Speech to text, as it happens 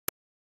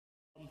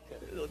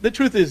the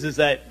truth is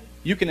that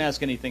you can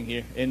ask anything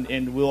here,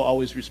 and we'll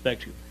always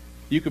respect you.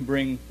 You can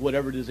bring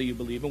whatever it is that you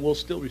believe, and we'll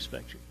still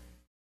respect you.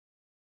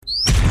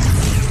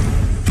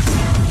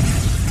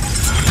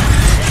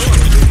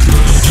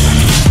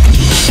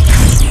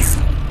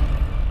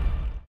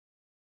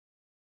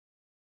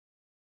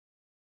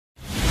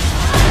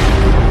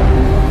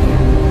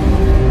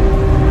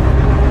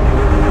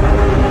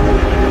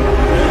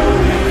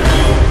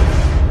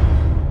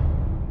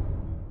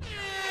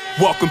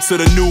 Welcome to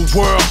the new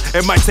world.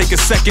 It might take a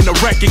second to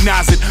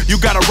recognize it. You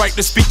got a right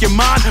to speak your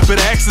mind, better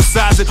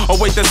exercise it. Oh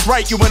wait, that's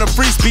right, you in a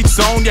free speech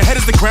zone. Your head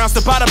is the ground,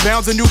 step out of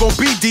bounds and you gon'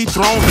 be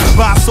dethroned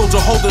by a soldier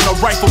holding a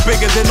rifle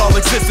bigger than all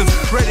existence,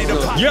 ready to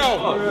pop.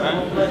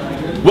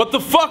 Yo, what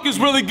the fuck is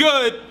really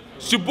good?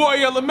 It's your boy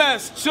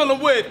LMS, chillin'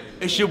 with.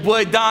 It's your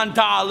boy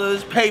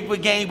Dollaz, paper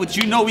game, but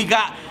you know we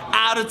got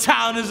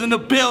out-of-towners in the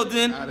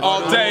building.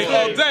 All day,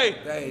 all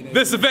day.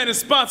 This event is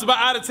sponsored by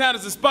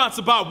Out-of-Towners and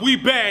sponsored by We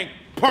Bang.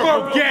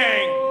 Purple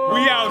Gang,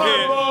 we out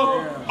here.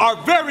 Our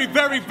very,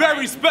 very,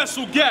 very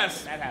special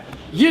guest.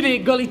 You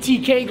did, Gully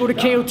TK. Go to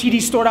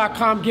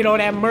KOTDstore.com, get all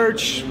that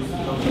merch.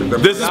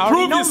 This is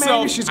Prove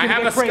Yourself. I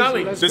have a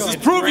Scully. This is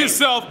Prove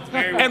Yourself.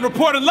 And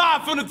reporting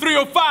live from the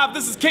 305,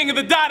 this is King of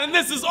the Dot, and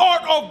this is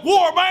Art of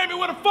War. Miami,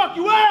 where the fuck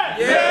you at?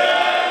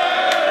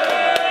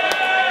 Yeah!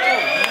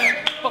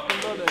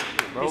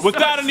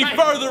 Without any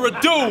further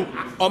ado,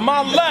 on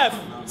my left,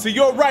 to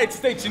your right,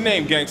 state your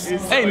name, gangster.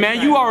 Hey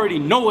man, you already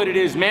know what it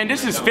is, man.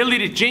 This is Philly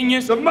the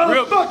Genius. The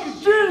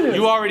motherfucking genius!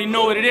 You already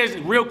know what it is.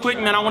 Real quick,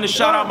 man, I want to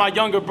shout out my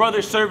younger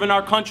brother serving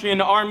our country in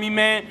the Army,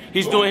 man.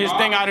 He's doing his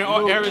thing out in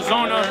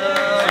Arizona.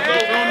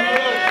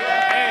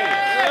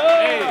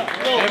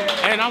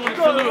 And I want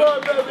to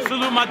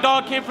salute my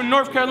dog, came from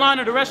North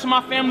Carolina, the rest of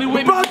my family with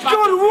me. About to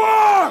go to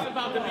war! It's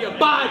about to be a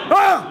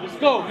body. Let's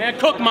go, man.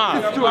 Cook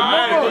Mob.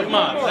 Cook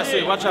Mob. That's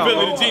it. Watch out.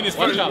 Philly the Genius.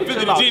 Philly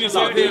the Genius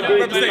out there.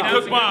 Represent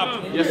Cook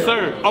Mob. Yes,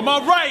 sir. On my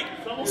right,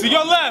 to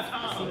your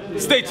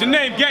left, state your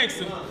name,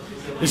 gangster.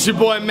 It's your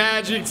boy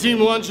MAJIK, Team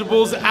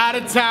Lunchables,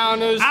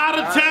 Out-of-Towners.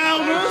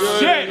 Out-of-Towners?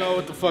 Shit! You know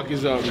what the fuck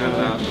is up,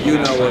 man. You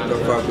know what the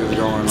fuck is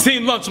going on.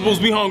 Team Lunchables,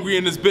 we hungry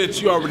in this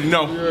bitch. You already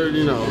know. You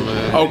already know,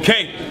 man.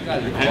 Okay.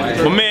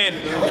 My man,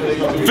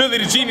 Philly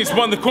the Genius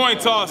won the coin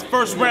toss.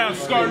 First round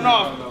starting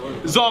off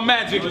is all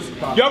MAJIK.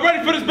 Y'all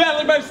ready for this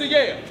battle? Everybody say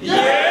yeah.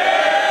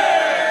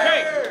 Yeah!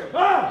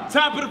 Okay.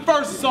 Top of the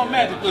first is all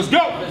MAJIK. Let's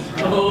go.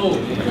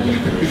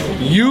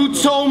 You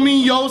told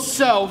me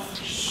yourself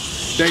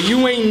that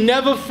you ain't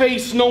never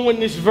faced no one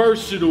this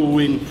versatile,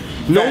 and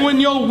knowing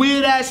your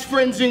weird ass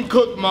friends in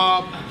Cook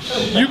Mob,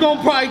 you gon'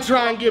 probably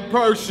try and get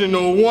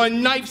personal.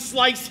 One knife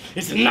slice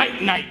is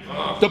night-night.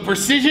 The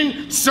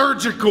precision,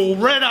 surgical,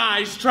 red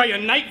eyes, try a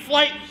night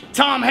flight,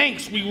 Tom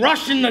Hanks, we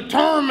rushing the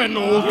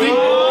terminal.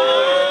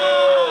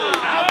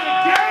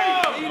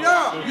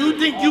 You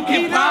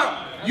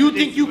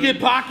think you can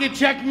pocket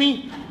check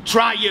me?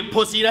 Try it,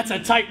 pussy, that's a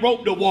tight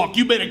rope to walk.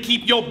 You better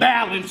keep your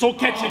balance or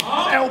catch an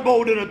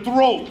elbow to the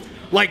throat.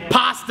 Like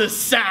pasta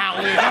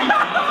salad.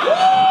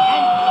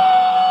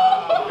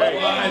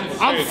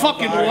 I'm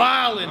fucking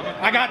wildin'.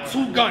 I got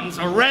two guns,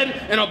 a red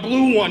and a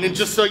blue one. And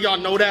just so y'all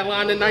know that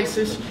line the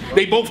nicest,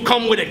 they both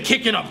come with a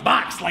kick in a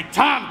box like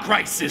Time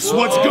Crisis.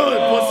 What's good,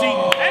 pussy?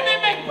 And they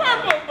make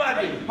purple,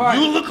 buddy.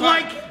 You look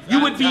like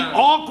you would be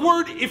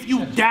awkward if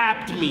you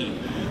dapped me.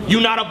 You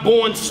not a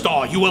born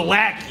star, you a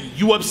lackey.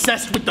 You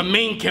obsessed with the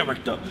main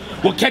character.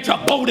 We'll catch a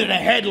bow to the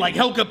head like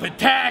Helga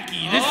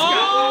Pataki.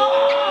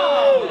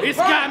 This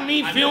got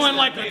me feeling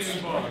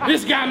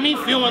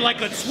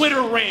like a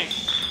Twitter rant.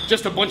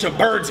 Just a bunch of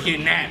birds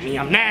getting at me.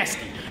 I'm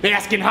nasty. They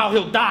asking how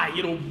he'll die.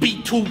 It'll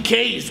beat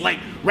 2Ks like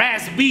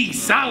Raz B,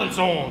 silence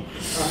on.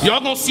 Y'all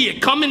gonna see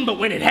it coming, but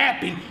when it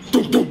happened,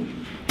 doom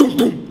doom, doom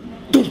doom,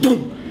 doom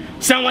doom.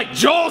 Sound like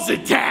Jaws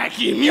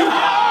attacking you. Let's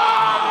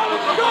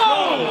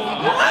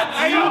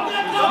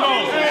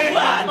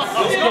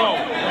go.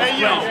 Hey,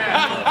 yo.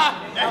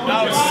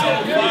 That was so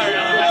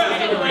fire.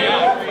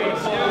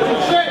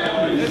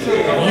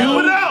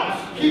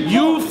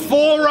 You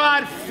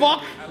four-eyed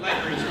fuck.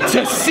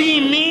 To see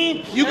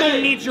me, you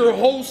gonna need your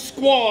whole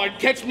squad.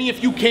 Catch me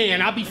if you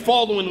can. I'll be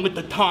following with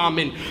the Tom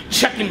and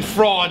checking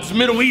frauds.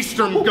 Middle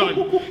Eastern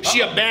gun.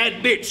 She a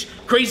bad bitch.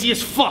 Crazy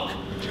as fuck.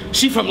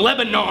 She from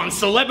Lebanon.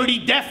 Celebrity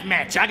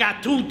deathmatch. I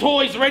got 2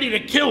 toys ready to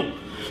kill.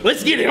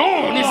 Let's get it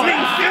on. His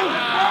name Philly.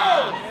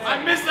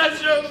 I missed that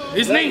show.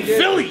 His name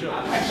Philly.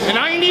 And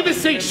I ain't even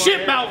say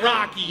shit about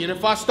Rocky. And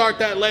if I start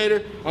that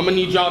later, I'm gonna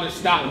need y'all to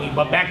stop me.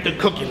 But back to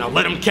cooking. I'll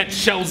let him catch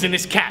shells in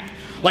his cap.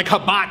 Like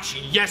hibachi.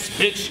 Yes,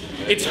 bitch.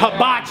 It's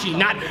hibachi,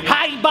 not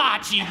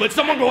hibachi. But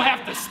someone gonna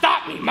have to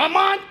stop me. My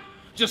mind?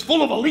 Just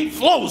full of elite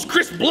flows.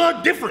 Crisp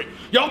blood different.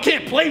 Y'all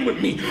can't play with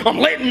me. I'm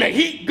letting the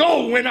heat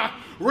go. When I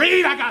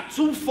raid, I got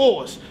 2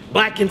 4s.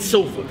 Black and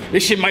silver.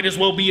 This shit might as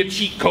well be a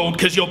cheat code,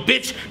 cause your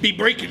bitch be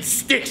breaking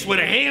sticks with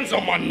her hands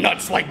on my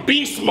nuts like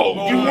beast mode.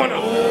 You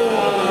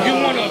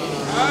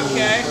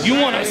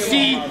wanna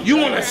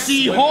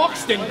see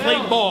Hawks, then play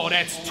ball.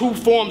 That's 2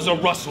 forms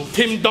of Russell.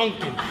 Tim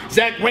Duncan,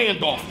 Zach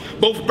Randolph.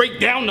 Both break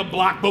down the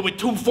block, but with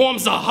 2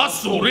 forms of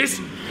hustle.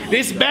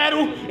 This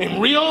battle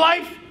in real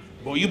life,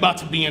 boy, you about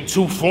to be in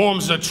two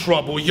forms of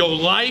trouble. Your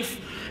life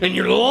and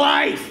your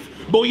life.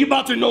 Boy, you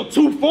about to know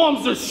two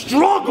forms of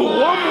struggle.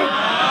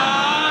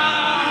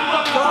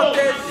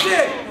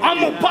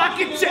 I'm a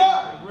pocket check.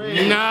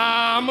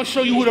 Nah, I'm gonna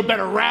show you who the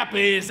better rapper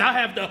is. I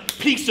have the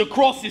piece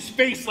across his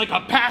face like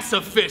a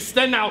pacifist.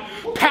 Then I'll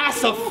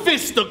pass a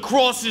fist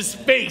across his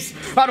face.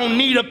 I don't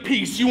need a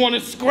piece. You wanna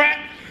scrap?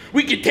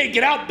 We can take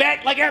it out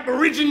back like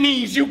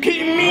Aborigines. You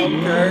kidding me?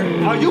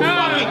 Okay. Are you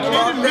fucking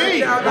kidding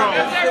me?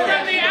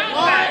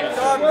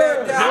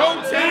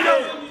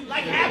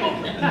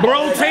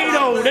 Bro,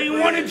 Tato, they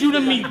wanted you to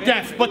meet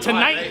Death, but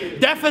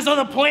tonight, Death has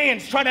other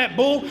plans. Try that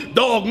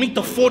bulldog, meet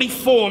the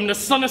 44. I'm the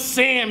son of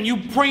Sam. You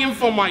praying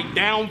for my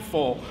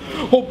downfall.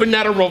 Hoping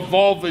that a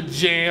revolver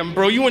jam,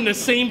 bro. You in the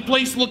same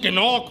place looking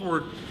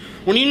awkward.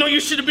 When you know you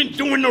should have been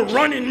doing the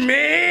running,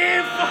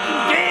 man.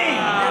 Fucking game.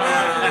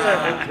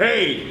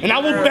 Hey, and I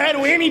will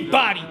battle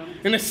anybody.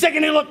 And the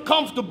second they look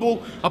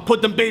comfortable, I'll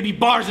put them baby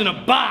bars in a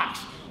box.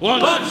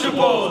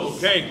 Lunchables.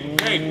 Okay.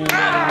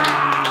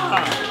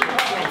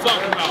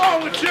 What's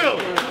wrong with you?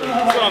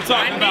 That's what I'm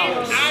talking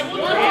about.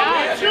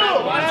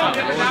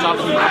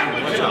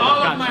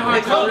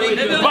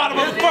 Bottom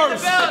of the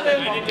first.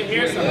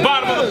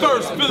 Bottom of the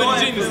first. Philly the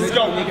Genius. Let's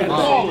go.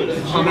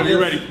 Whenever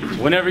you're ready.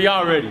 Whenever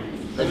y'all ready.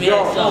 Let's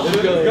go.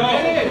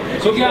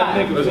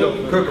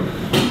 Cook him.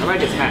 I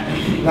like his hat.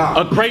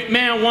 A great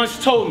man once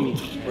told me,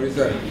 What is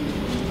that?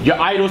 your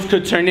idols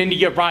could turn into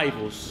your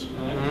rivals.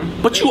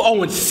 But you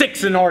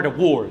 0-6 in Art of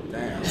War.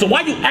 So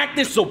why you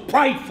acting so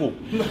prideful?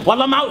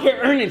 While I'm out here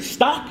earning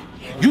stock,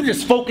 you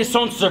just focus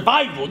on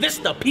survival. This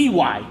the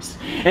P-wise.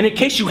 And in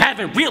case you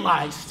haven't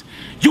realized,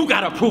 you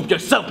gotta prove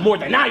yourself more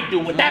than I do.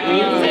 With that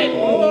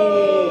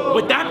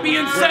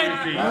being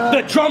said,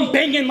 the drum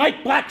banging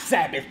like Black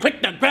Sabbath.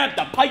 Quick to grab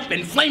the pipe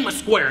and flame a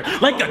square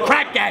like a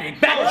crack addict.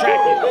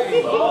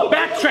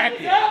 Backtrack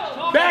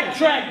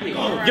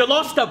it. You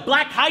lost to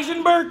Black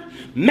Heisenberg?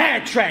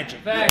 Mad tragic.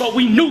 But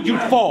we knew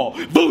you'd fall.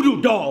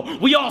 Voodoo doll.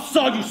 We all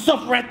saw you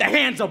suffer at the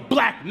hands of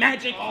black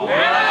magic.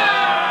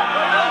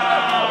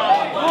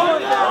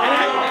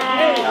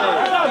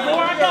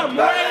 I got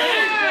more.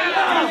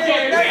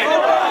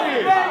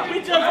 We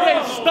just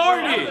getting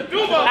started.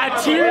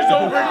 At tears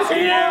over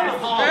tears.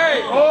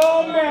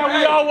 Oh man,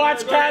 we all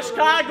watch Cash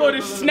Kai go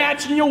to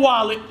snatching your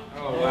wallet.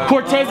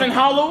 Cortez and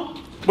Hollow,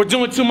 we're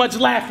doing too much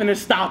laughing to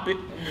stop it.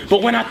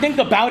 But when I think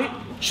about it,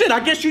 shit,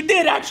 I guess you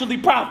did actually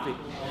profit.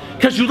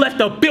 Cause you left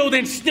the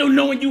building still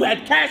knowing you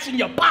had cash in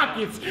your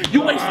pockets.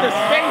 You waste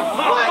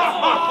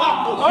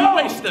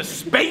the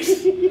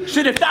space.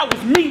 Shit, if that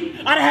was me,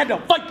 I'd have had to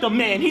fight the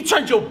man. He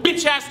turned your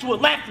bitch ass to a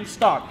laughing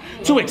stock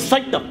to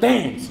excite the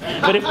fans.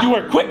 But if you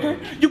were quicker,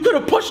 you could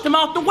have pushed him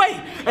out the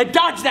way and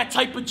dodged that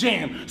type of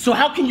jam. So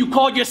how can you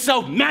call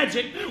yourself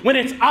magic when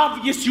it's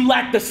obvious you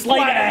lack the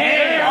sleight of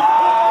hand?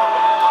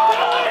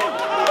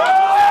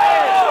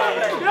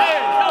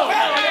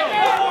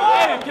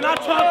 Can I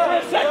talk for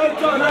a second?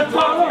 Can I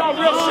talk about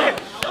real shit?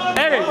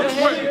 Hey,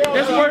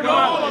 this word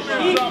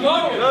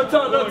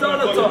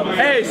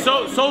Hey,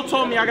 so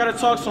told me I gotta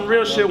talk some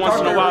real shit once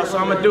in a while, so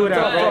I'm gonna do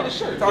that, bro.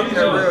 Talk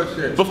that real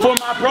shit. Before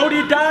my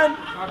Brody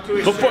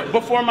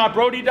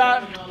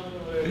died,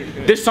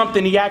 there's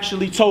something he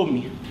actually told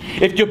me.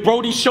 If your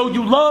Brody showed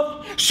you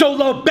love, show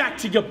love back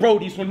to your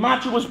Brodies. When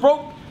Mantra was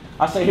broke,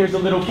 I said, here's a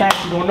little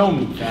cash, you don't know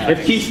me.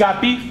 If Keith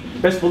got beef,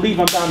 best believe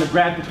I'm down to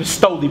grab the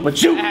pistoli.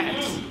 But you,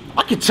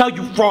 I can tell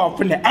you fraud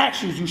from the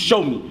actions you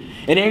show me.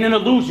 It ain't an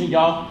illusion,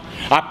 y'all.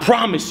 I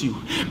promise you,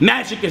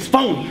 magic is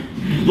phony.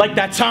 Like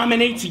that time in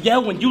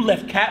ATL when you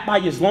left Cat by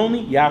his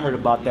lonely. Yeah, I heard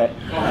about that.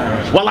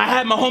 While I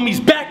had my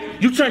homies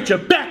back, you turned your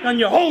back on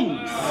your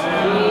homies.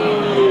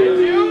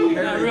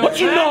 What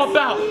you know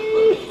about,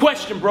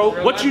 question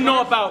bro, what you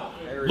know about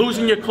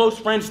losing your close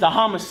friends to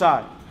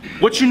homicide?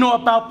 What you know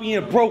about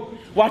being broke,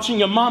 watching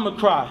your mama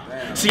cry?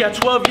 See, at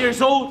 12 years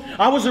old,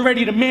 I wasn't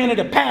ready to man of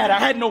the pad. I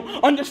had no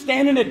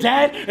understanding of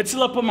dad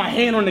until I put my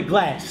hand on the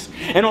glass.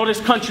 And all this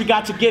country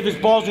got to give his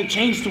balls and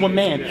chains to a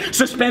man,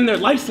 suspend their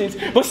license,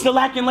 but still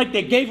acting like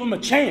they gave him a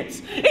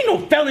chance. Ain't no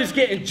fellas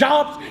getting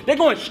jobs, they're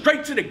going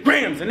straight to the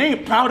grams, and they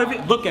ain't proud of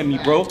it. Look at me,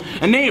 bro.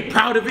 And they ain't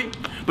proud of it,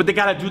 but they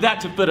gotta do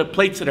that to fill the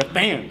plate to their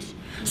fans.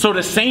 So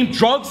the same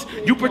drugs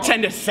you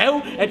pretend to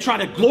sell and try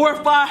to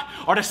glorify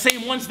are the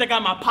same ones that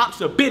got my pops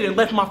a bit and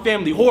left my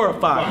family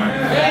horrified.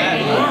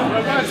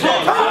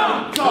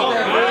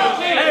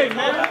 Hey,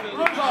 man.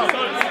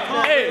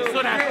 Hey,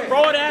 so that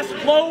fraud ass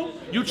flow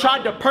you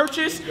tried to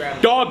purchase,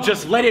 dog,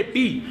 just let it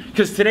be.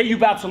 Cause today you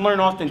about to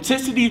learn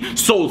authenticity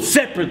sold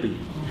separately.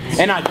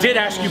 And I did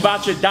ask you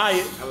about your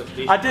diet.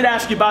 I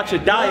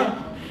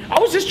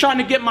was just trying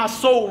to get my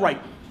soul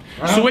right.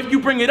 So if you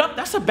bring it up,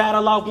 that's a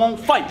battle I won't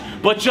fight.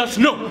 But just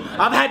know,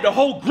 I've had the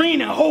whole green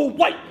and whole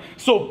white.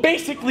 So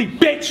basically,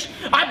 bitch,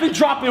 I've been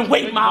dropping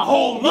weight my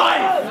whole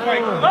life.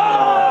 Hey,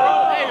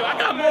 I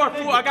got more,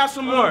 fool. I got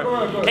some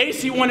more.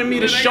 AC wanted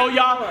me to show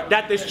y'all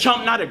that this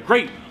chump not a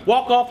great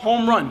walk-off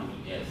home run.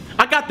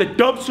 I got the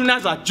dub soon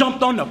as I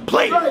jumped on the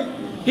plate.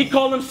 He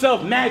called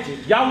himself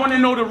Magic. Y'all want to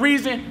know the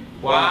reason?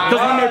 Wow.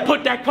 Because when they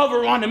put that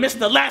cover on him, it's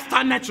the last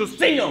time that you'll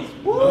see him.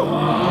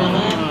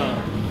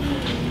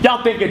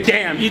 Y'all thinking,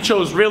 damn, he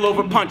chose real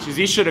over punches.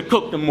 He should have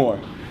cooked them more.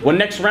 Well,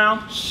 next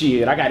round,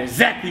 shit, I got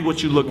exactly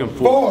what you're looking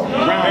for.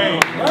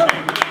 Round.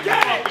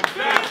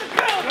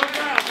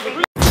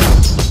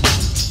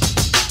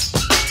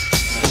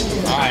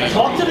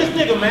 Talk to this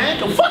nigga, man.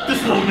 Don't fuck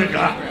this little nigga.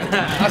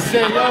 I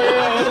said, yo,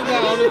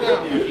 hold it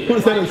down.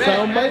 What's that, a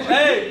sound bite?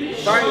 Hey,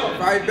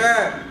 fight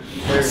back.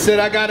 I said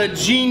I got a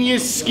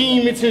genius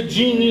scheme. It's a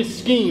genius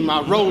scheme.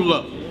 I roll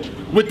up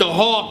with the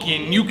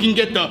hawking. You can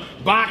get the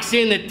box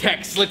and the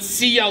text. Let's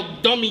see how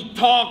dummy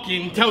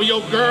talking. Tell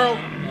your girl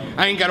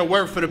I ain't got a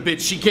word for the bitch.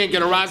 She can't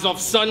get her eyes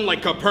off sun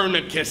like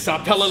Copernicus.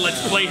 I'll tell her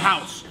let's play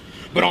house.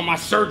 But on my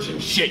surgeon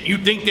shit, you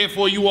think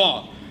therefore you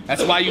are.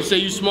 That's why you say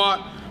you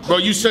smart. Bro,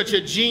 you such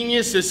a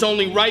genius, it's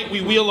only right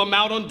we wheel them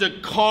out on the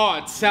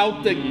carts.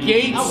 Out the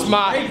gates,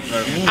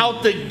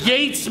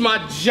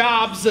 my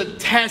job's a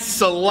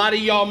test. A lot of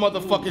y'all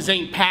motherfuckers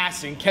ain't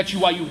passing. Catch you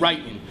while you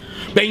writing.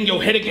 Bang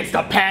your head against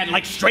the pad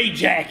like straight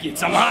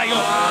jackets. I'm high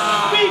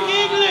off. Speak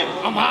English.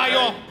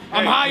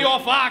 I'm high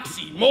off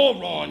oxy,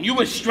 moron. You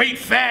a straight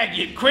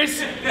faggot.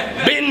 Chris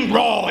been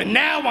raw, and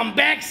now I'm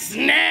back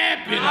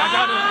snapping.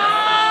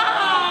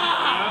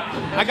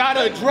 I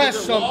gotta address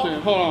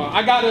something. Hold on.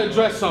 I gotta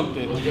address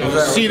something.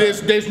 See,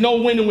 there's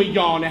no winning with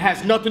y'all, and it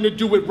has nothing to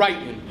do with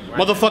writing.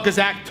 Motherfuckers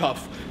act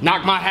tough.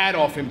 Knock my hat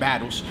off in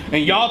battles.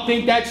 And y'all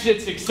think that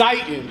shit's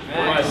exciting.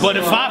 But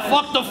if I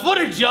fuck the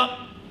footage up,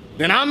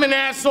 then I'm an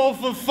asshole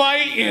for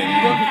fighting.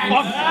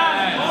 But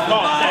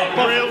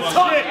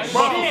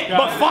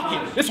fuck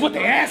it. It's what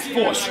they asked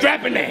for.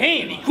 Strap in the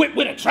hand, equipped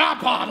with a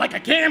tripod like a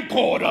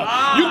camcorder.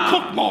 You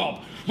cook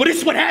mob. But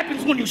it's what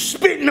happens when you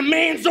spit in a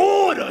man's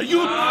order. You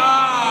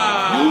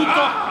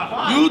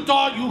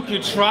thought you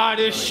could try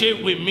this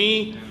shit with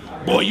me?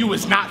 Boy, you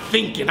was not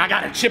thinking. I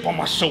got a chip on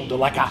my shoulder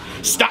like I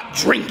stopped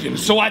drinking.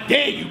 So I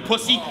dare you,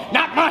 pussy.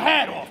 Knock my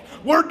hat off.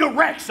 Word to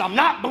Rex, I'm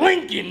not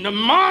blinking. The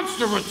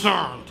monster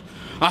returned.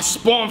 I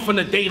spawned from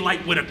the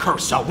daylight with a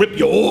curse. I'll rip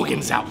your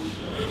organs out.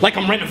 Like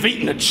I'm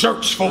renovating a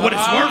church for what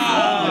it's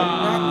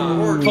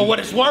worth. For what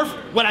it's worth,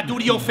 what I do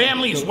to your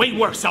family is way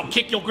worse. I'll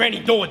kick your granny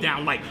door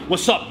down like,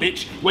 what's up,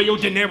 bitch? Where your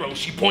dinero?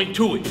 She point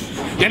to it.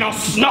 Then I'll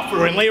snuff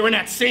her and lay her in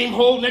that same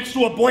hole next to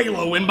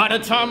Abuelo. And by the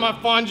time I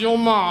find your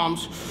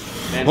mom's,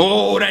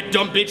 oh, that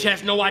dumb bitch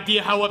has no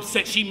idea how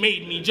upset she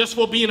made me just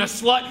for being a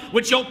slut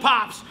with your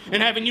pops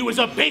and having you as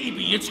a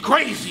baby. It's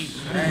crazy.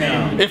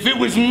 Damn. If it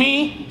was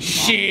me,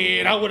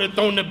 shit, I would have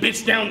thrown the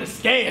bitch down the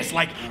stairs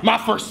like my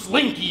first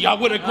slinky. I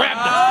would have grabbed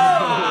her.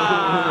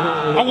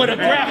 I would have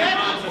grabbed her.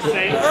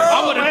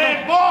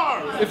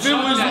 If it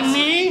was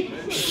me,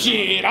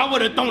 shit, I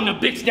would have thrown the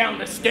bitch down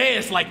the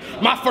stairs like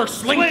my first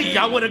slinky.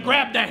 I would have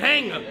grabbed the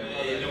hanger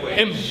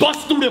and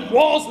bust through the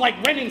walls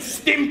like Ren and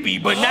Stimpy.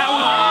 But now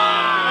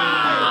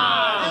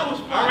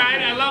all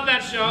right, I love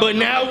that show. But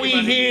now we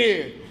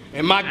here.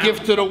 And my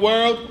gift to the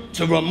world,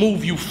 to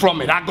remove you from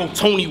it. I go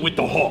Tony with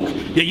the hawk.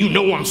 Yeah, you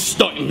know I'm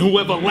stunting.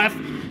 Whoever left,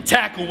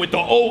 tackle with the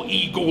old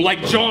eagle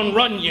like John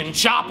Runyon.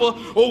 Chopper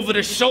over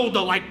the shoulder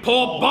like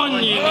Paul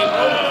Bunyan.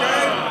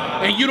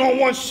 And you don't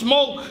want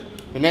smoke.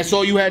 And that's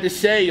all you had to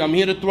say. I'm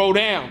here to throw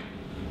down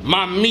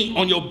my meat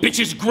on your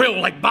bitch's grill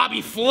like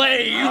Bobby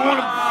Flay. You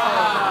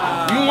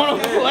wanna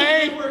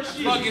play?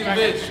 Fucking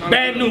bitch.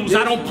 Bad news,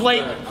 I don't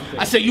play.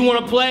 I said, you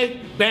wanna play?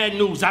 Bad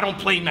news, I don't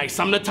play nice.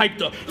 I'm the type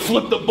to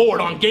flip the board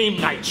on game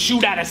night.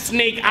 Shoot out of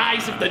snake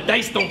eyes if the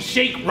dice don't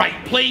shake right.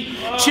 Play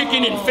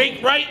chicken and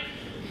fake right.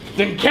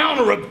 Then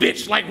counter a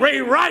bitch like Ray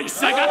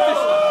Rice. I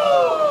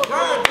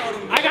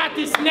got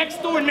this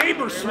next door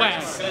neighbor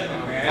swag.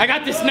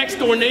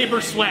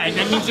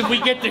 That means if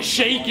we get to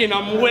shaking,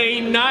 I'm way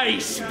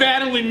nice.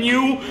 Battling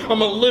you,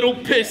 I'm a little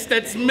pissed.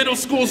 That's middle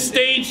school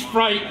stage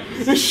fright.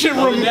 This shit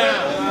Oh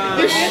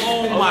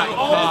my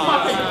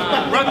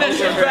God. Run that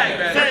shit back.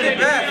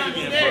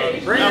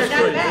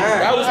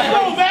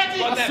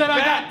 I said I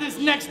got this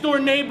next door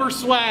neighbor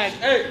swag.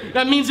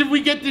 That means if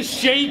we get to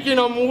shaking,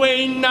 I'm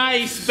way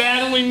nice.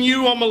 Battling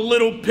you, I'm a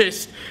little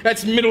pissed.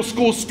 That's middle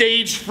school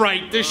stage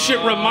fright. This shit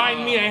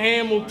remind me of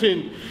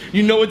Hamilton.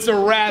 You know it's a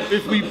rap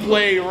if we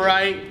play,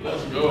 right?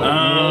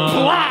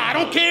 I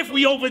don't care if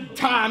we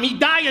overtime. He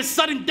died a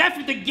sudden death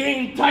at the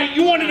game tight.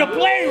 You wanted to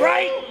play,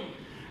 right?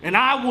 And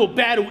I will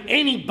battle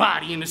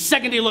anybody. And the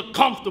second they look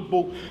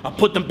comfortable, I'll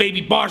put them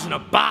baby bars in a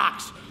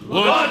box.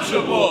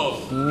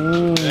 Lunchable.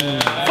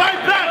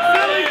 Fight back,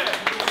 Philly!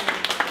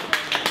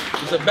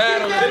 It's a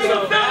battle.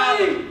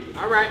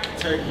 All right.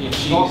 Turkey and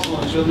cheese.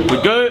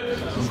 We good?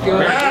 Let's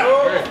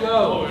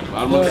go.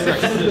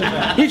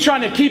 He's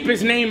trying to keep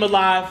his name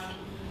alive,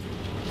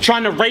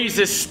 trying to raise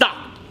his stock.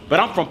 But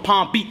I'm from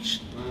Palm Beach.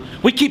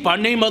 We keep our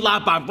name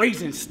alive by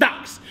raising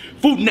stocks.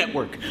 Food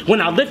Network. When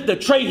I lift the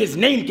tray, his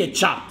name get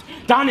chopped.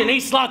 Down in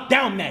Ace Lock,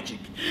 down Magic.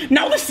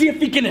 Now let's see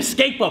if he can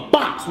escape a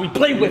box. We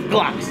play with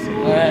Glocks.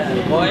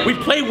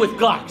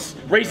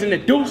 Raising the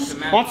deuce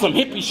on some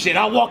hippie shit.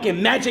 I walk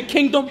in Magic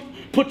Kingdom,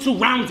 put 2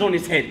 rounds on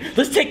his head.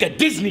 Let's take a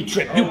Disney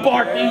trip. You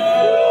barking?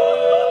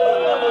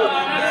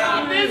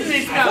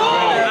 Disney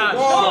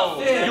stuff.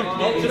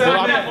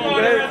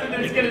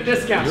 Let's get a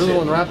discount. You're the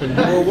one rapping.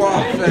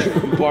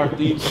 You bar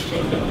thief.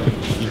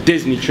 You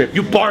Disney trip.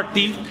 You bar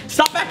thief.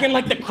 Stop acting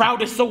like the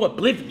crowd is so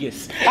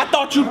oblivious. I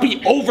thought you'd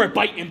be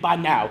overbiting by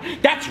now.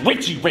 That's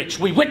Richie Rich.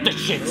 We with the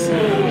shits.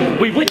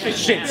 We with the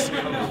shits.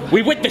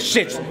 We with the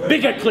shits.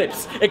 Bigger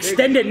clips.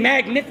 Extended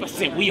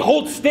magnificent. We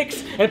hold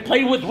sticks and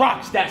play with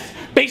rocks. That's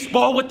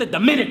baseball with the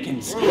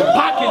Dominicans.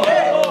 Pocket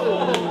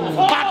knife.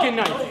 Pocket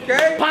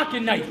knife.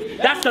 Pocket knife.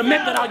 That's the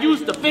method I'll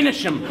use to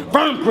finish him.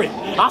 Firm grip.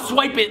 I'll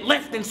swipe it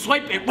left and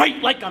swipe it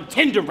right like I'm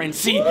tendering.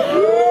 See?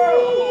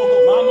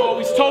 Mama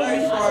always told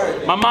me.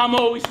 My mama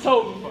always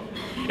told me.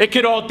 It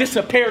could all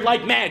disappear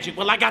like magic.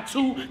 Well, I got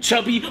two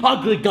chubby,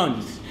 ugly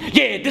guns.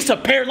 Yeah,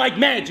 disappear like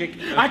magic.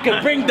 I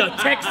could bring the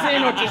text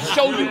in or just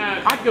show you.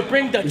 I could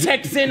bring the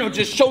text in or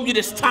just show you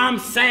this Tom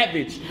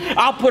Savage.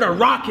 I'll put a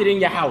rocket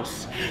in your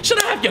house. Should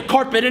I have your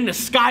carpet in the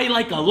sky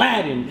like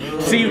Aladdin?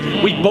 See,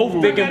 we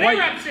both big and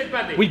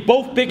white. We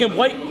both big and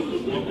white,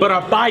 but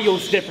our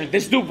bio's different.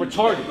 This dude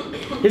retarded.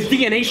 His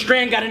DNA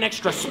strand got an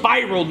extra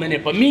spiral in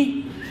it, but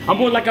me, I'm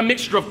more like a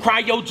mixture of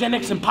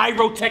cryogenics and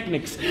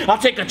pyrotechnics. I'll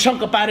take a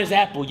chunk up out his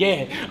apple,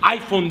 yeah.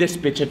 iPhone this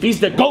bitch. If he's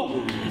the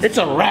GOAT, it's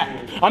a wrap.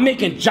 I'm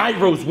making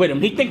gyros with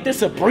him. He think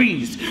this a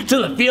breeze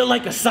till it feel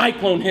like a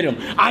cyclone hit him.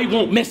 I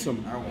won't miss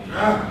him.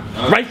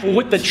 Rifle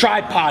with the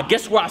tripod.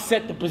 Guess where I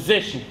set the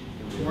position?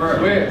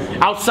 Where?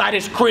 Outside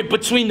his crib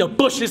between the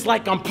bushes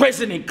like I'm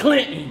President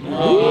Clinton.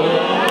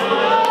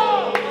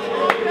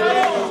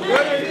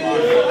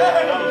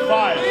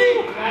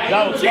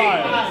 That was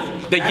fire.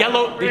 The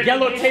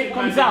yellow tape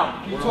comes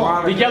out.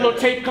 The yellow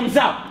tape comes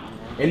out.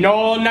 An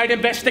all-night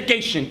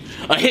investigation.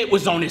 A hit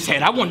was on his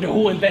head. I wonder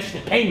who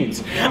invested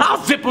payments.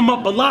 I'll zip him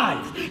up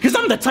alive, cause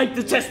I'm the type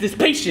to test his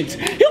patience.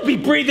 He'll be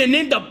breathing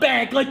in the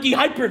bag like he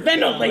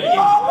hyperventilating.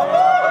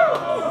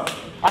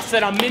 I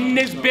said I'm in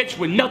this bitch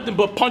with nothing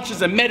but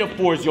punches and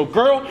metaphors. Yo,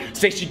 girl,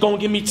 say she gon'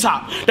 give me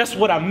top. That's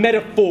what I'm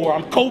metaphor.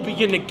 I'm Kobe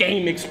in the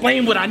game.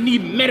 Explain what I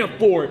need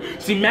metaphor.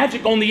 See,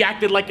 Magic only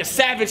acted like a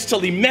savage till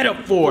he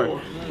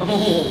metaphor.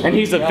 And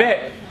he's a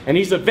vet. And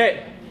he's a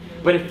vet.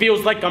 But it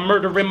feels like I'm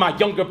murdering my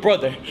younger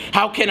brother.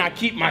 How can I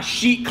keep my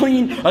sheet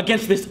clean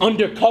against this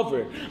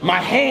undercover? My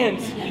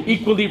hands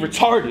equally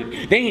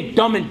retarded. They ain't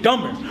Dumb and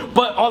Dumber.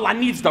 But all I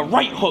need's the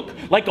right hook,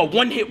 like a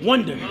one-hit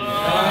wonder.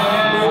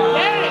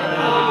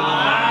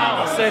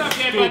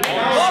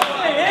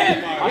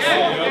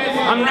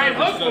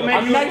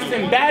 I'm nice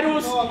in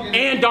battles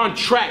and on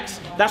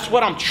tracks. That's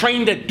what I'm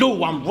trained to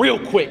do. I'm real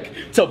quick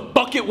to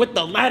bucket with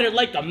the ladder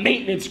like a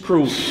maintenance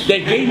crew.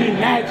 They gave me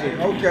magic.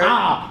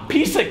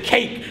 Piece of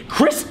cake,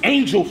 Chris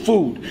Angel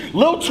food.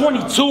 Lil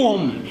 22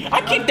 on me.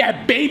 I keep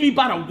that baby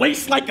by the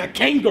waist like a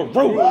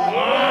kangaroo.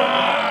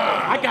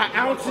 I got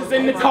ounces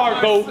in the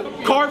cargo,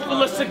 car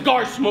full of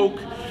cigar smoke.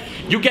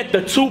 You get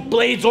the 2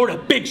 blades or the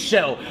big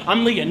shell.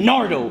 I'm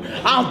Leonardo.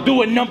 I'll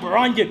do a number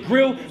on your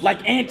grill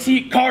like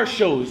antique car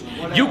shows.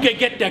 You can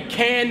get the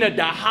can of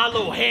the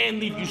hollow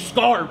hand, leave you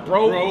scarred,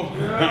 bro.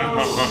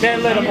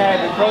 Can't let him have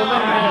it, bro.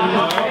 Let him have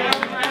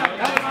it.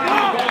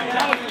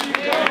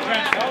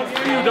 That was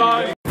for you,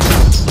 dog.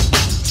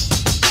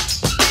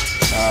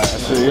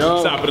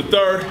 Top of the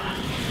third.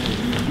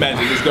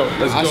 Magic, let's go.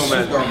 Let's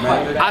go,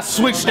 Magic. I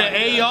switched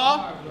to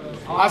AR.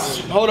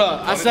 Hold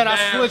up. I said I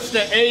switched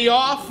to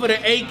AR for the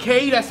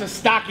AK. That's a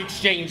stock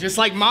exchange. It's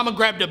like mama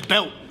grabbed a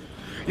belt.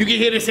 You can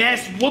hear this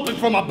ass whooping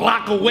from a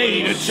block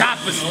away, the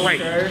chopper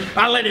spray.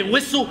 I let it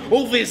whistle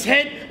over his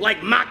head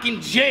like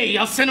Mockingjay.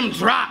 I'll send him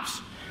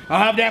drops. I'll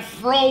have that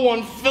fro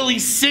on Philly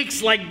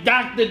 6 like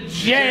Dr.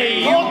 J.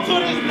 You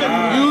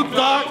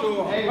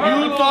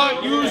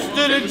thought you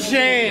stood a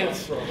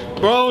chance.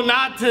 Bro,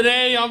 not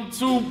today. I'm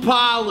too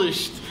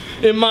polished.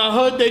 In my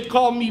hood, they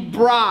call me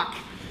Brock.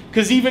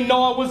 Cause even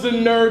though I was a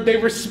nerd, they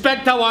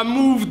respect how I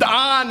moved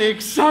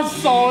Onyx. I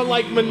saw it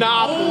like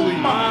Monopoly.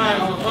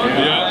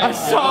 I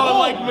saw it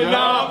like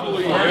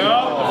Monopoly.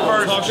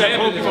 First gen.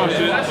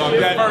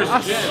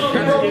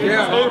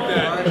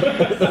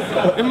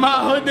 In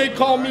my hood, they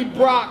call me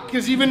Brock.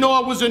 Cause even though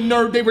I was a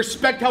nerd, they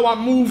respect how I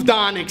moved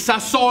Onyx. I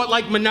saw it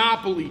like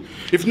Monopoly.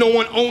 If no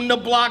one owned the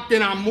block,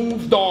 then I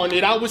moved on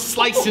it. I was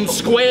slicing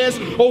squares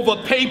over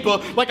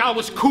paper like I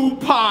was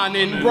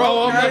couponing,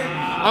 bro.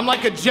 I'm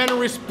like a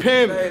generous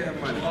pimp.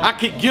 I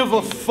could give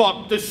a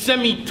fuck, the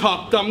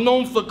semi-tucked. I'm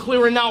known for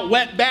clearing out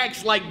wet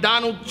backs like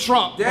Donald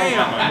Trump.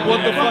 Damn.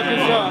 What the fuck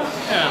is up?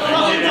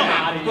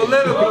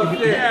 Political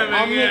shit.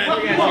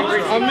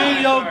 I'm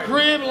in your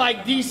crib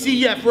like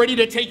DCF, ready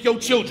to take your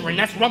children.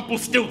 That's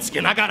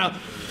Rumpelstiltskin. I got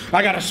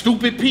a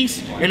stupid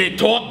piece, and it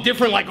talk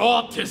different like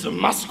autism.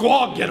 My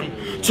squad get them.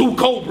 2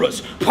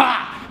 cobras,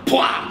 pah,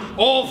 pah,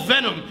 all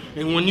venom.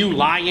 And when you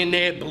lie in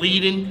there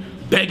bleeding,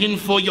 begging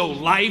for your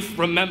life,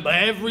 remember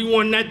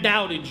everyone that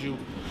doubted you.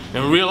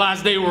 And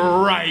realize they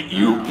were right,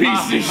 you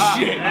piece of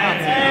shit.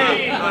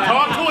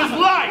 Talk to his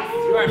life.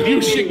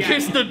 You should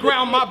kiss the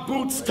ground my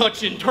boots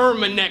touching,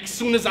 Terminex.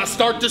 Soon as I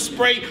start to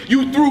spray,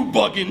 you through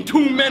bugging.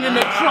 2 men in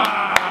a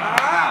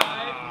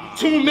truck.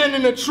 2 men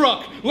in a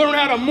truck. Learn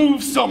how to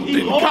move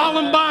something.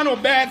 Columbine or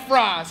bad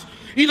fries.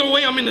 Either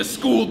way, I'm in the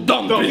school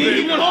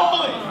dumping.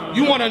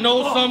 You wanna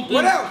know something?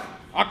 What else?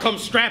 I come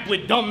strapped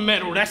with dumb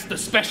metal, that's the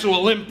Special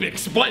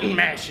Olympics, button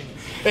mashing.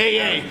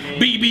 AA,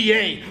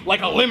 BBA,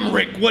 like a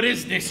limerick, what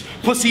is this?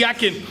 Pussy, I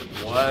can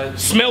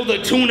smell the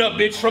tuna,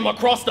 bitch, from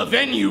across the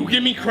venue,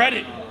 give me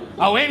credit.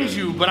 I'll end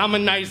you, but I'm a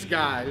nice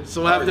guy.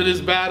 So after this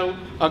battle,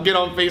 I'll get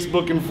on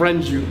Facebook and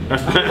friend you.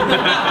 That's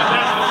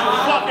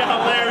fucking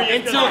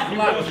hilarious.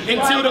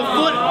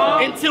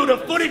 Until the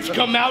footage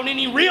come out and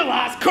he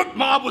realized Cook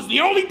Mob was the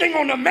only thing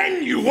on the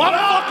menu.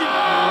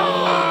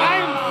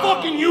 I'm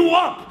fucking you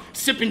up.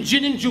 Sipping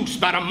gin and juice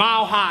about a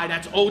mile high,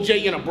 that's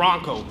OJ in a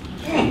Bronco.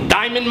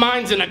 Diamond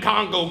mines in a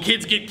Congo,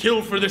 kids get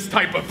killed for this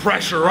type of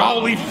pressure.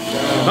 I'll leave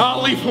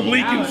them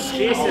leaking.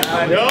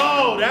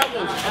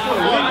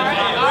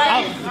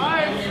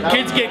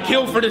 Kids get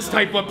killed for this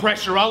type of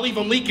pressure. I'll leave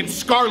them leaking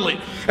scarlet.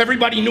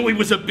 Everybody knew he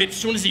was a bitch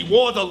soon as he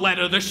wore the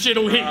letter. The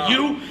shit'll hit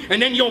you and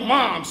then your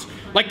mom's.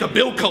 Like the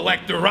bill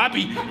collector, I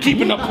be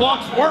keeping the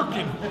clocks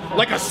working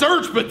like a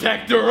surge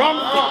protector.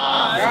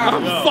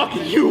 I'm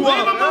fucking you up.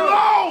 Leave him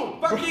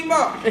alone! Fuck him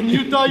up! And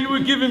you thought you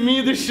were giving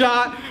me the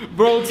shot?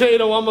 Bro,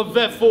 Tato, I'm a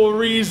vet for a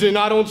reason.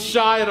 I don't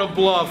shy at a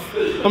bluff.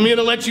 I'm here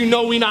to let you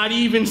know we not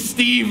even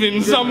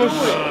Stevens. I'm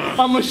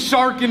a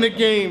shark in the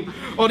game.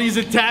 All these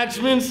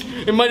attachments,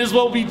 it might as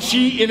well be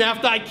cheating.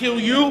 After I kill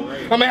you,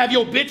 I'm gonna have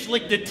your bitch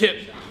lick the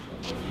tip.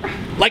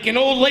 Like an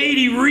old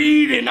lady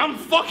reading, I'm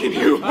fucking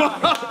you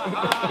up.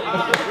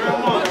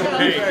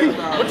 Hey,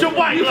 what's your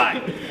wife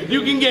like?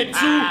 You can get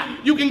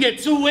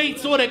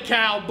 2/8 or the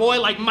cowboy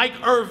like Mike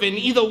Irvin.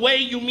 Either way,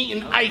 you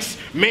meeting ice.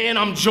 Man,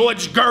 I'm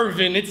George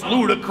Gervin. It's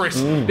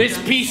ludicrous. This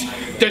piece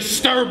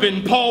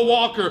disturbing. Paul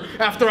Walker.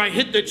 After I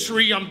hit the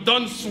tree, I'm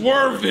done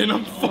swerving.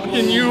 I'm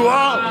fucking you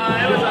up.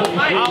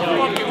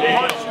 I'll fucking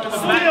punch you.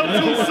 Still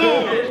too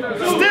soon.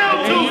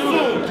 Still too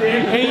soon.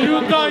 And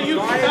you thought you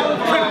could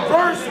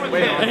converse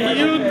with him. And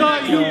you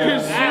thought you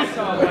could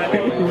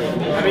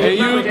And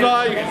you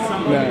thought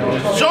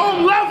show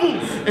him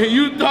levels. And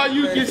you thought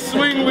you could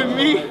swing with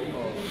me?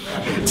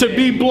 To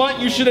be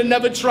blunt, you should have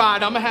never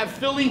tried. I'ma have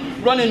Philly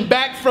running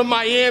back from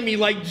Miami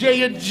like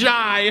Jay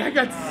Ajayi. I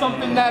got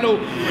something that'll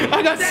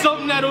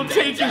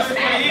take his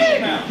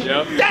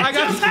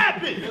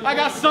I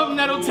got something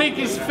that'll take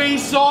his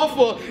face off,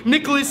 or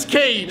Nicolas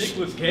Cage.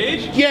 Nicolas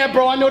Cage? Yeah,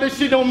 bro, I know this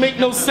shit don't make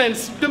no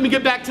sense. Let me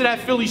get back to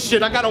that Philly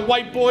shit. I got a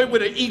white boy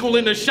with an eagle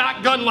in a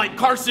shotgun like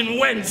Carson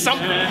Wentz. And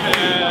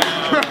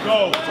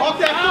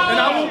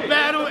I will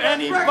battle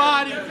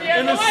anybody.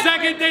 And the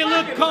second they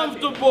look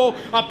comfortable,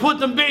 I put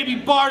them baby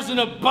bars in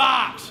a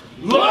box.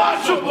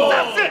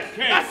 Lunchables!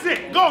 That's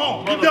it! Go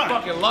home! You're done!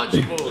 Fucking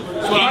Lunchables.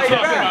 That's what I'm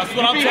talking about. That's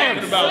what I'm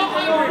talking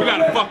about. We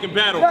got a fucking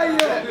battle.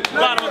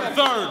 Bottom of the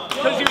third.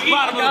 Because you eat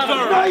bottom of the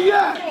third.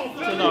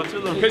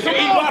 Because you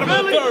eat bottom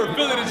of the third.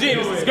 Philly the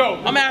Genius. Let's go.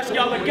 I'm asking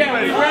y'all again.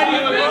 Are you ready?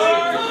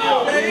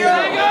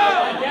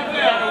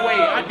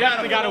 I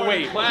definitely gotta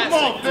wait. Come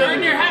on,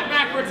 turn your hat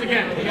backwards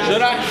again.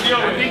 Should I? I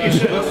think you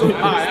should.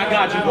 Alright, I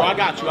got you, bro. I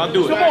got you. I'll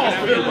do it. Come on,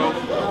 Philly.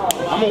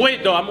 I'm gonna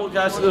wait, though. I'm gonna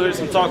gotta still hear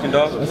some talking,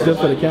 dog. That's good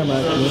for the camera,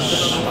 actually.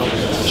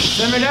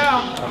 Simmer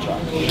down.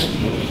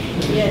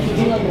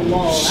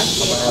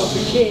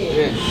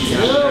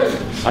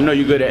 I know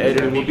you're good at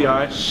editing. We'll be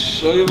alright.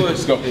 Show your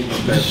voice. Go.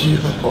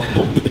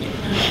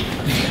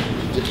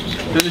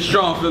 Finish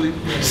strong, Philly.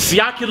 See,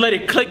 I can let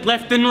it click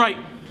left and right.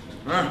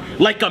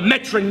 Like a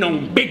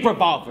metronome, big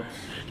revolver.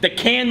 The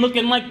can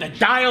looking like the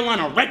dial on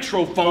a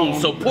retro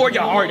phone, so pour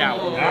your heart out.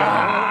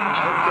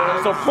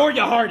 So pour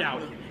your heart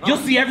out. You'll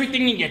see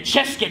everything in your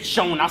chest get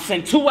shown. I'll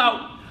send 2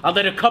 out. I'll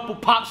let a couple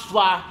pops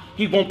fly.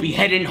 He won't be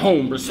heading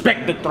home.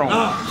 Respect the throne.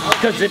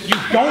 Because if you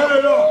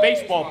don't,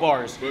 baseball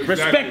bars,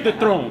 respect the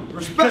throne.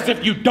 Because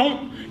if you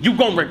don't, you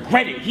gonna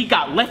regret it. He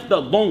got left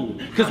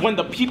alone. Because when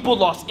the people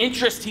lost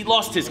interest, he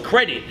lost his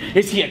credit.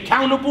 Is he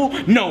accountable?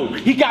 No.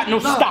 He got no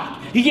stock.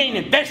 He ain't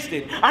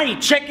invested. I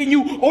ain't checking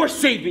you or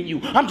saving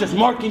you. I'm just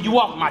marking you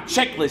off my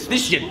checklist.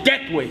 This your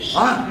death wish.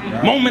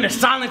 Moment of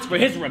silence for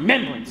his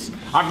remembrance.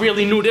 I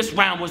really knew this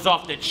round was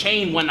off the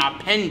chain when I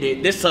penned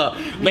it. This a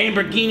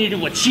Lamborghini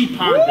to a cheap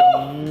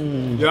Honda.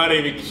 Y'all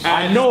didn't even catch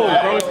I know,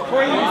 bro. It's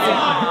crazy.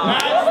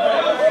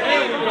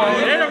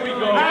 There we go.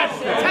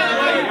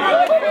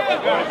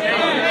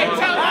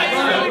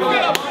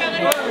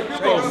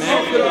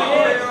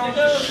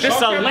 This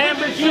a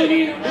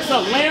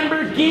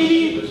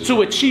Lamborghini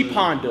to a cheap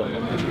Honda.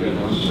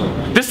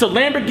 This a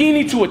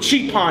Lamborghini to a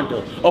cheap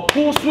Honda. A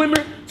pool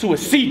swimmer to a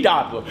sea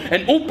diver.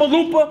 An Oompa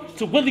Loompa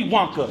to Willy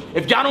Wonka.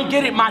 If y'all don't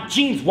get it, my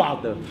jeans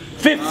wilder.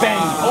 Fifth bang.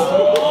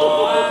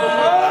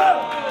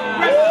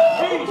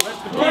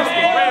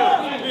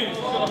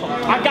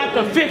 I got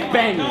the fifth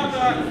banging,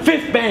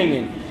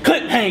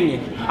 clip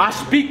hanging. I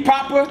speak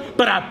proper,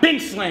 but I've been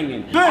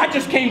slanging. I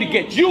just came to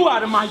get you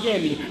out of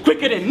Miami,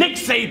 quicker than Nick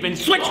Saban.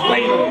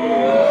 Switchblade him.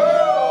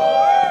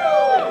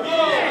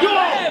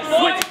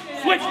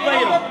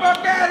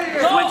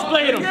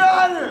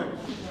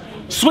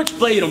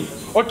 Switchblade him,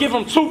 or give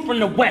him 2 from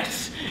the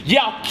west.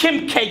 Yeah, I'll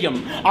Kim K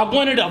him. I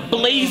wanted a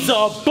blazer,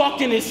 a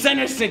buck in his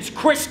center since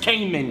Chris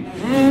came in.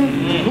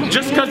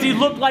 Just cause he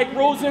looked like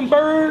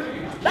Rosenberg,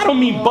 That don't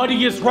mean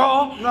buddy is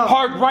raw,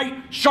 hard right,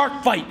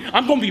 shark fight.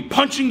 I'm gonna be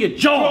punching your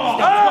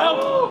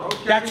jaw.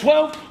 That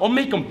 12 will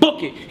make him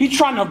book it. He's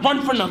trying to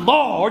run from the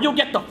law, or you'll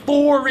get the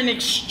 4 in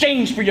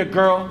exchange for your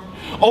girl.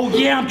 Oh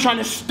yeah, I'm trying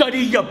to study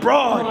your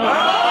broad.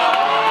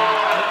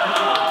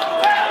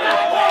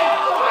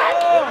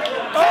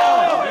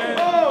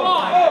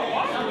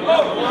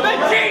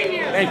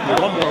 Thank you.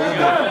 One more.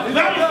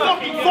 That was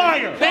fucking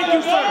fire. Thank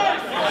you, sir.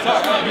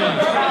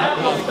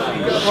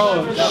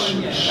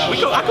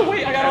 I can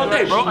wait. I got all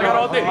day, bro. I got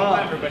all day.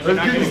 Let's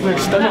get this nigga.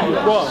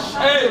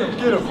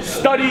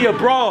 Study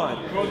abroad.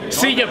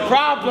 See, your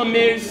problem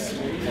is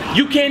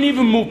you can't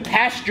even move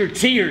past your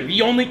tier.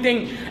 The only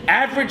thing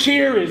average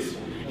here is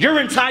your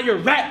entire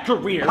rap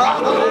career.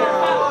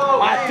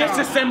 I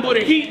disassemble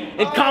the heat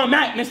in calm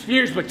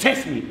atmospheres, but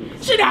test me.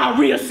 Shit, I'll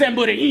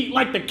reassemble the heat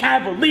like the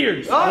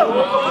Cavaliers.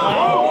 So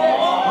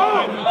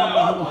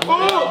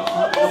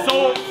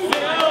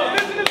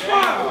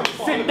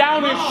sit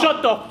down and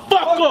shut the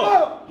fuck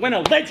up when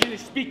a legend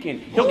is speaking.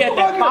 He'll get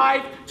that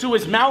 5 to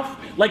his mouth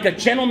like a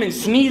gentleman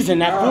sneezing.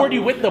 That 40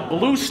 with the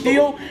blue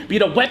steel be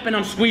the weapon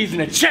I'm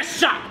squeezing. A chest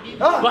shot.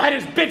 But I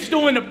had this bitch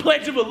doing the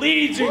Pledge of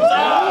Allegiance.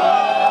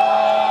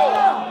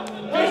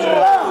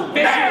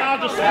 I'll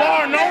just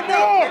spar no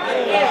more.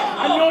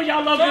 I know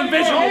y'all love them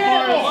visual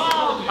bars.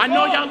 I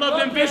know y'all love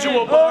them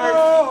visual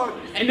bars.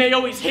 And they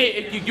always hit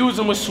if you use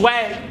them with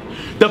swag.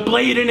 The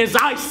blade in his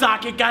eye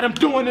socket got him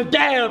doing a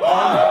dab.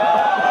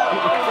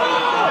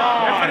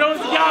 And for those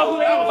of y'all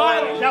who ain't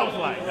violent, That was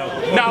like.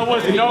 no, it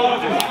wasn't. No, it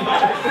wasn't.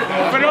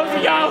 For those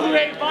of y'all who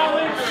ain't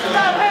violent,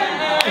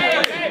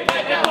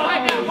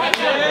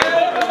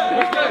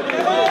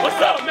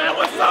 what's up, man?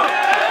 What's up?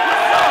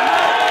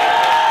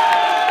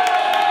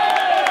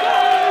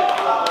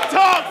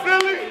 Talk,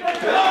 Philly.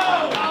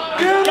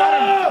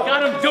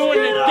 Got him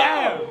doing the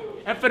dab.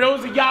 And for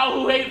those of y'all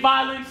who hate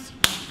violence,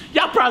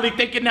 y'all probably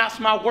thinking that's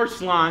my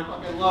worst line.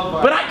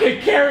 But I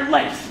could care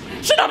less.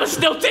 Should I'ma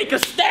still take a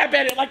stab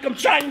at it like I'm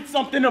trying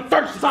something the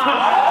first time?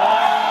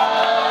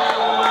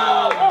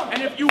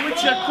 And if you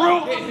with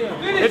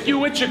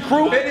your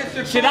crew,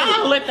 shit,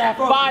 I'll let that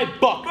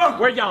 $5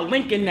 where y'all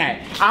linking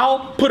that.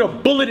 I'll put a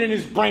bullet in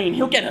his brain.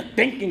 He'll get a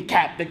thinking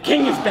cap. The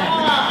king is back.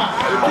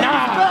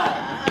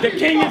 Nah, the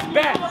king is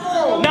back.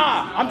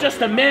 Nah, I'm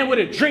just a man with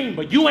a dream,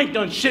 but you ain't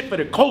done shit for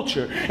the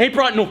culture. Ain't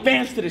brought no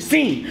fans to the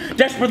scene.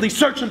 Desperately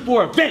searching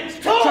for events,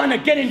 trying to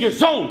get in your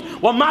zone.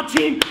 While my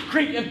team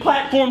creating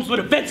platforms with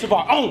events of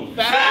our own.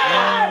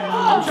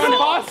 I'm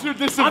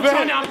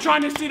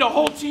trying to see the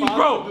whole team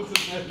grow.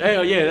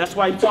 Hell yeah, that's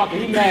why he talking.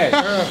 He mad.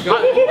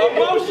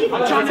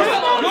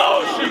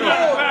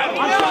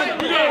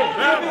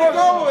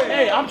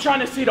 I'm trying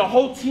to see the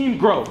whole team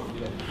grow.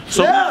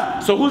 So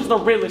who's the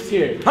realest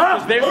here?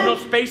 Because there's no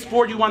space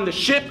for you on the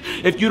ship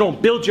if you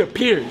don't build your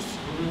peers.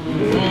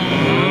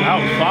 That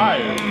was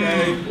fire.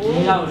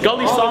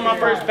 Gully saw my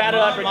first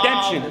battle at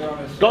redemption.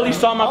 Gully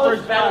saw my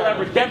first battle at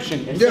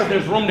redemption and said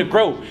there's room to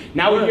grow.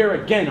 Now we're here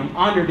again. I'm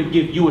honored to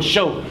give you a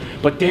show.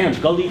 But damn,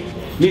 Gully,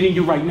 meeting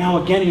you right now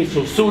again ain't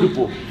so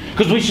suitable.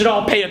 Because we should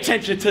all pay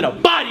attention to the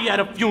body at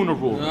a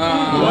funeral.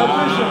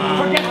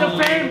 Forget the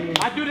fame.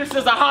 I do this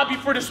as a hobby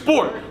for the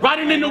sport.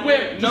 Riding in the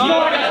whip. Just know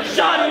I got a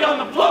shotty on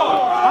the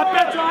floor. I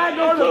bet you I had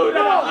no clue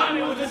that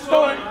I was a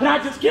story. And I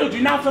just killed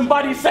you. Now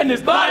somebody send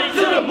his body to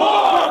the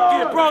morgue. Fuck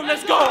it, bro.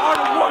 Let's go. Art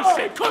of war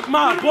shit. Cook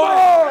my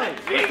boy.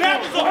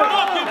 That was a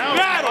fucking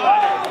battle.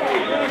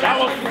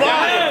 That was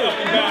fire.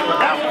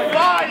 That was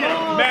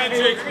fire.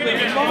 Magic,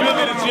 Billy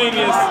the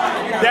Genius.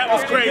 That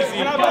was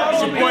crazy. It's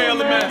your boy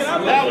LMS.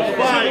 That was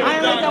fire.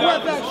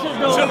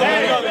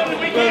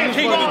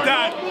 King of the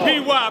dot,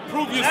 PY,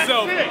 prove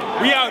yourself.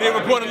 We out here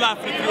reporting live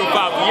for the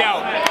 305. We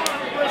out.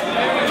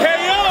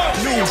 KO!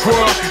 New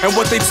world, and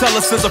what they tell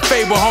us is a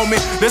fable, homie.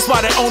 That's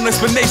why their own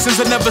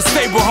explanations are never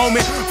stable,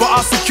 homie. For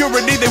our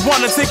security, they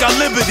wanna take our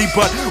liberty,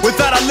 but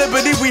without our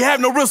liberty, we have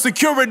no real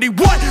security.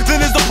 What? Then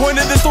is the point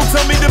of this? Don't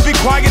tell me to be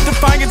quiet.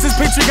 Defiance is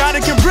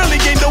patriotic and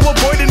really ain't no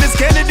avoiding this.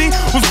 Kennedy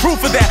was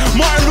proof of that.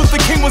 Martin Luther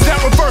King was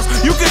that reverse.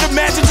 You can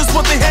imagine just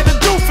what they had to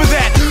do for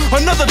that.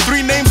 Another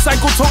 3-name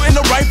cycle, toting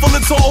a rifle.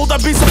 It's so old,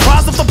 I'd be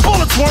surprised if the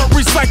bullets weren't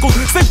recycled.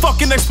 Same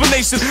fucking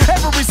explanation,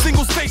 every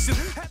single station.